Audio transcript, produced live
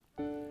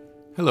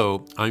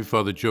Hello, I'm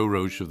Father Joe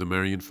Roche of the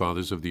Marian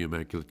Fathers of the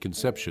Immaculate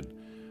Conception.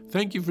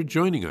 Thank you for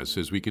joining us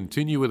as we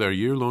continue with our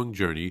year-long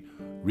journey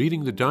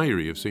reading the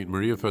diary of St.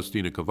 Maria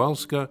Faustina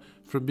Kowalska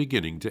from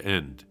beginning to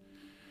end.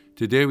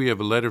 Today we have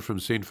a letter from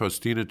St.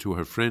 Faustina to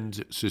her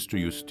friend Sister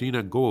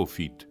Justina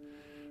Goofit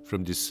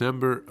from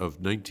December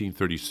of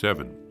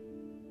 1937.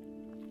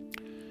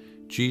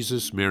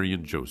 Jesus, Mary,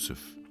 and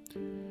Joseph.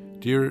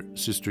 Dear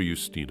Sister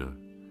Justina,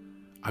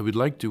 I would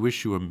like to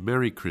wish you a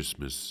Merry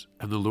Christmas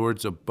and the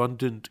Lord's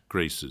abundant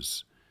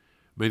graces.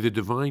 May the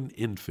Divine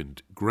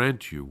Infant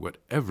grant you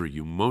whatever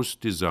you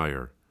most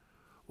desire.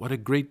 What a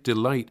great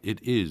delight it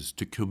is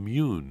to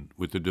commune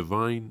with the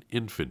Divine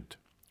Infant.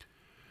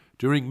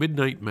 During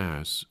Midnight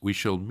Mass, we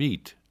shall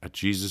meet at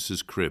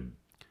Jesus' crib.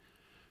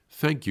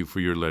 Thank you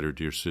for your letter,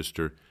 dear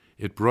sister.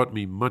 It brought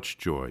me much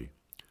joy.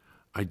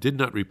 I did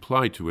not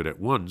reply to it at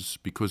once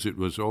because it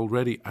was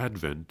already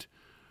Advent,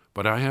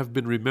 but I have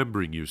been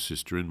remembering you,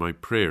 sister, in my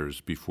prayers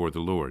before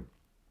the Lord.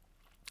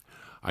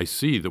 I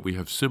see that we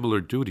have similar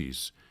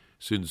duties,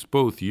 since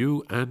both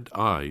you and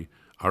I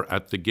are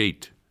at the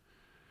gate.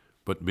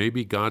 But may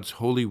God's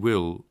holy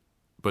will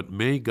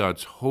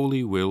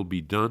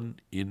be done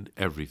in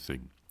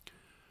everything.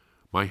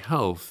 My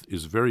health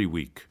is very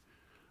weak,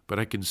 but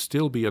I can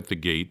still be at the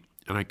gate,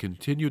 and I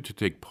continue to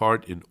take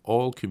part in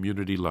all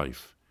community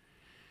life.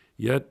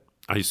 Yet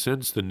I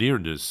sense the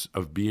nearness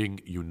of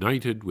being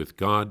united with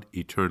God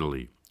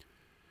eternally.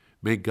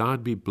 May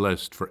God be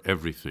blessed for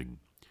everything.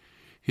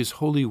 His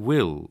holy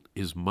will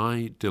is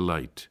my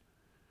delight.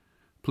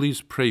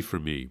 Please pray for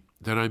me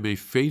that I may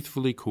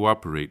faithfully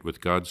cooperate with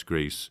God's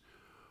grace,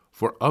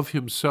 for of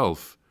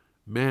himself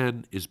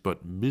man is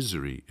but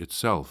misery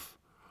itself,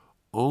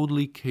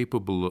 only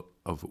capable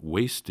of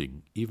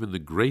wasting even the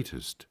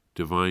greatest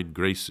divine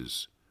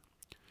graces.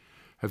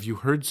 Have you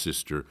heard,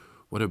 sister,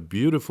 what a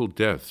beautiful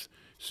death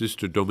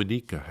Sister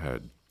Dominica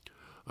had?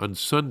 On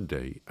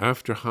Sunday,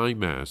 after High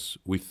Mass,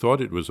 we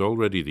thought it was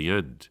already the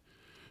end.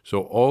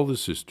 So all the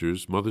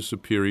sisters, Mother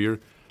Superior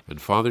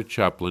and Father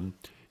Chaplain,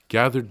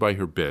 gathered by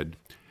her bed,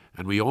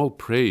 and we all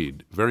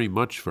prayed very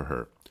much for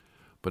her.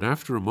 But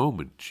after a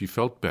moment, she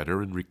felt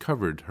better and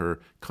recovered her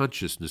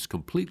consciousness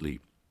completely.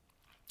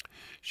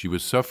 She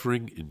was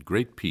suffering in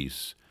great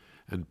peace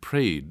and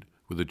prayed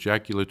with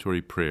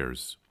ejaculatory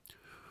prayers.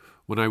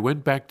 When I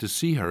went back to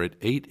see her at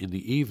 8 in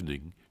the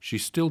evening, she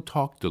still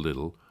talked a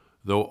little,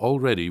 though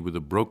already with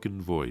a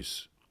broken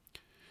voice.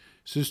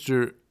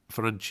 Sister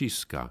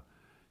Francisca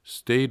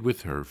stayed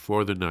with her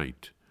for the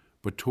night,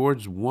 but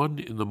towards 1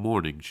 in the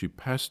morning she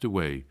passed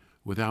away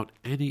without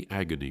any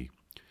agony.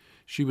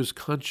 She was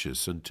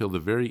conscious until the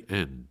very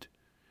end.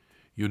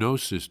 You know,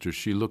 sister,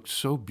 she looked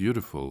so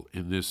beautiful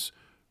in this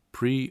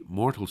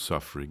pre-mortal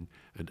suffering,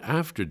 and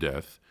after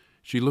death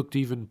she looked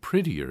even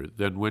prettier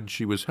than when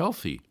she was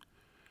healthy.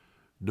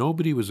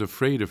 Nobody was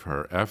afraid of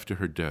her after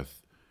her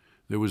death.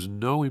 There was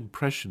no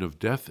impression of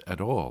death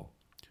at all.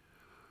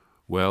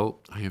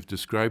 Well, I have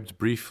described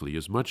briefly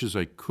as much as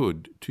I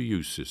could to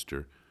you,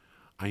 sister.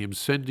 I am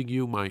sending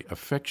you my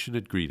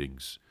affectionate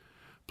greetings.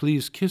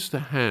 Please kiss the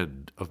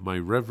hand of my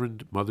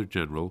Reverend Mother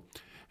General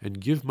and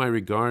give my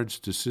regards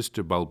to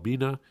Sister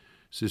Balbina,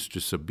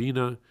 Sister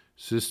Sabina,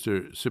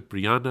 Sister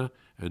Cipriana,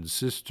 and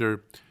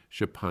Sister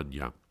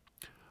Shepanya.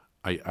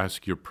 I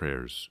ask your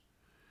prayers.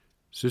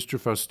 Sister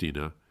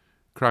Faustina,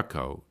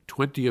 Krakow,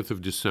 20th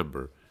of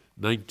December,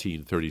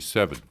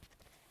 1937.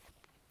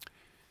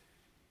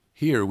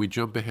 Here we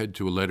jump ahead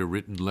to a letter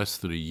written less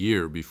than a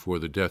year before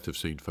the death of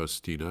St.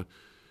 Faustina.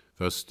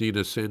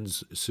 Faustina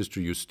sends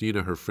Sister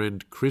Justina, her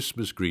friend,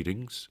 Christmas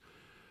greetings.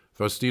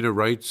 Faustina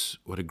writes,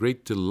 "What a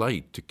great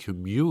delight to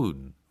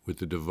commune with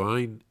the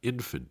Divine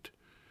Infant."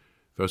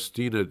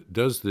 Faustina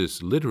does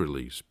this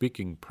literally,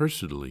 speaking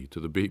personally to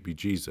the baby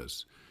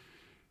Jesus.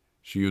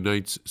 She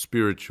unites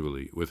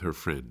spiritually with her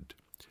friend.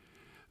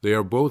 They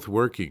are both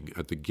working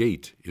at the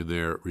gate in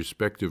their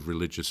respective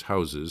religious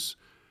houses.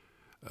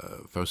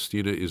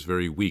 Faustina is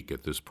very weak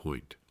at this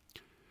point.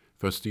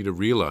 Faustina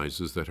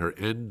realizes that her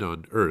end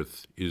on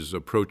earth is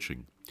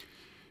approaching.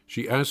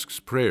 She asks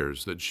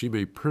prayers that she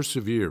may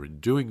persevere in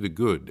doing the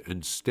good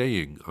and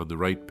staying on the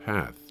right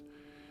path.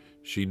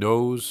 She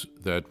knows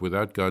that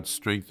without God's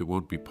strength it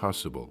won't be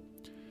possible.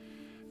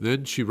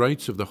 Then she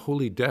writes of the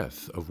holy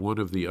death of one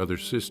of the other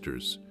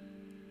sisters.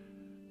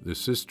 The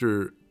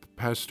sister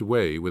passed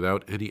away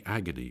without any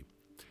agony,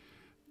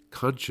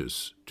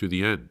 conscious to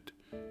the end.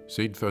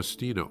 St.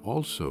 Faustina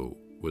also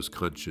was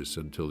conscious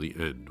until the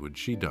end when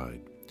she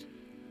died.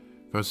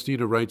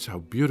 Faustina writes how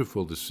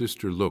beautiful the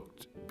sister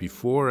looked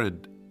before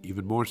and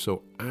even more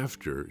so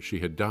after she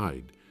had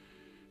died.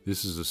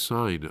 This is a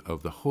sign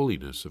of the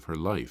holiness of her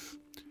life.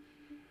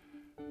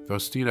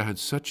 Faustina had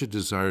such a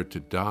desire to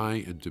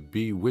die and to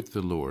be with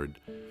the Lord,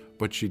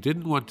 but she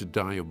didn't want to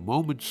die a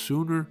moment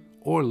sooner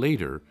or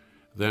later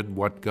than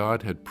what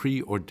God had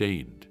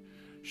preordained.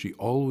 She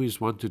always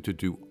wanted to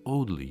do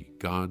only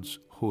God's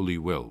holy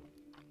will.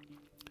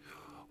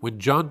 When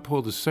John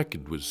Paul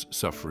II was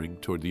suffering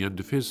toward the end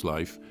of his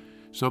life,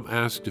 some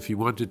asked if he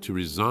wanted to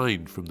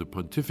resign from the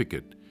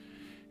pontificate.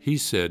 He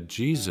said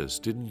Jesus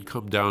didn't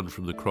come down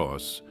from the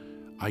cross.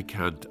 I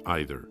can't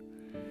either.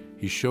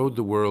 He showed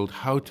the world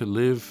how to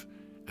live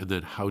and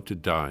then how to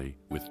die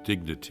with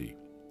dignity.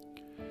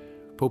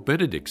 Pope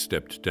Benedict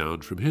stepped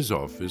down from his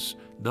office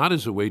not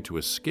as a way to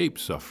escape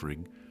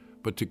suffering,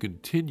 but to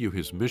continue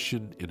his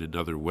mission in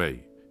another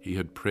way. He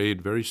had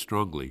prayed very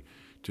strongly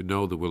to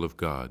know the will of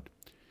God.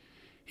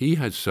 He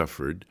has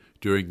suffered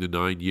during the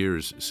 9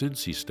 years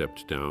since he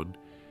stepped down.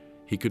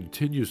 He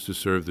continues to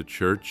serve the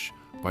Church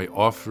by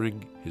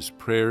offering his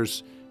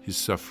prayers, his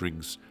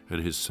sufferings,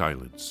 and his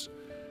silence.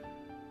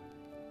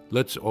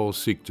 Let's all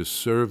seek to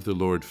serve the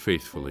Lord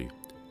faithfully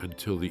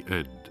until the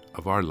end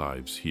of our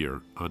lives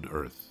here on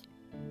earth.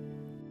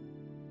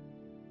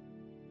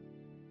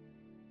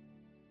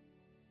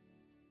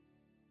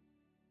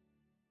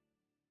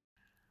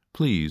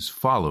 Please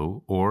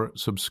follow or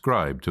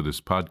subscribe to this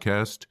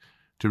podcast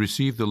to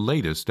receive the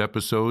latest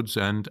episodes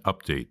and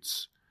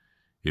updates.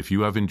 If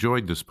you have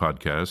enjoyed this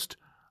podcast,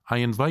 I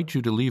invite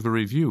you to leave a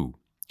review.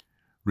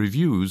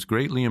 Reviews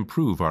greatly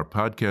improve our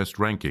podcast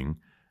ranking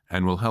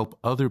and will help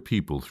other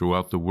people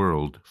throughout the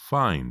world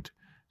find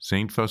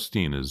St.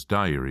 Faustina's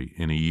Diary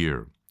in a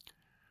Year.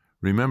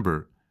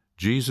 Remember,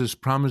 Jesus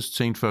promised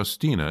St.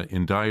 Faustina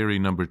in Diary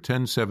number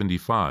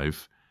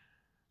 1075,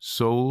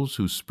 souls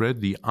who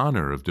spread the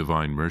honor of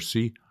divine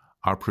mercy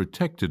are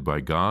protected by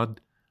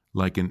God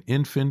like an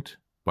infant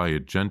by a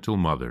gentle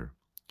mother.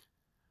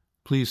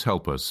 Please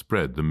help us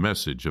spread the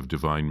message of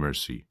divine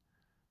mercy.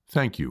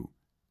 Thank you,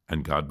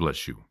 and God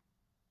bless you.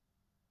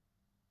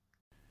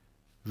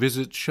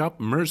 Visit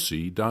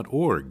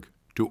shopmercy.org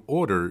to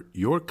order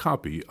your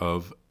copy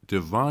of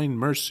Divine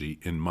Mercy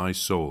in My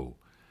Soul,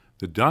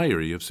 the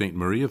Diary of St.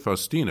 Maria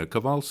Faustina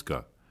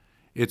Kowalska.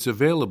 It's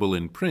available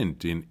in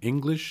print in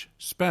English,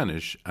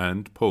 Spanish,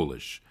 and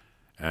Polish,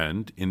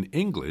 and in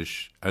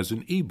English as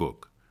an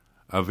e-book,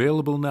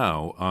 available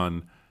now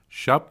on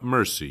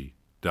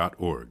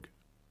shopmercy.org.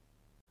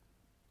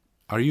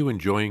 Are you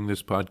enjoying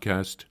this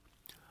podcast?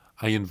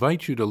 I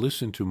invite you to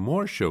listen to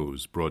more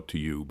shows brought to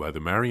you by the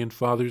Marian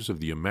Fathers of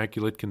the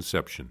Immaculate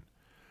Conception.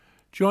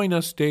 Join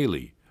us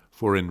daily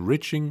for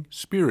enriching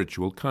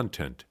spiritual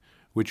content,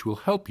 which will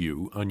help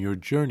you on your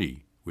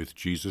journey with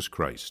Jesus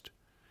Christ.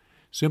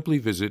 Simply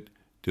visit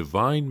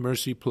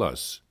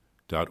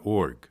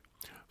divinemercyplus.org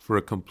for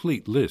a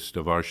complete list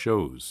of our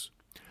shows.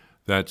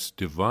 That's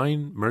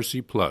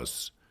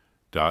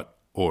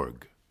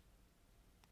divinemercyplus.org.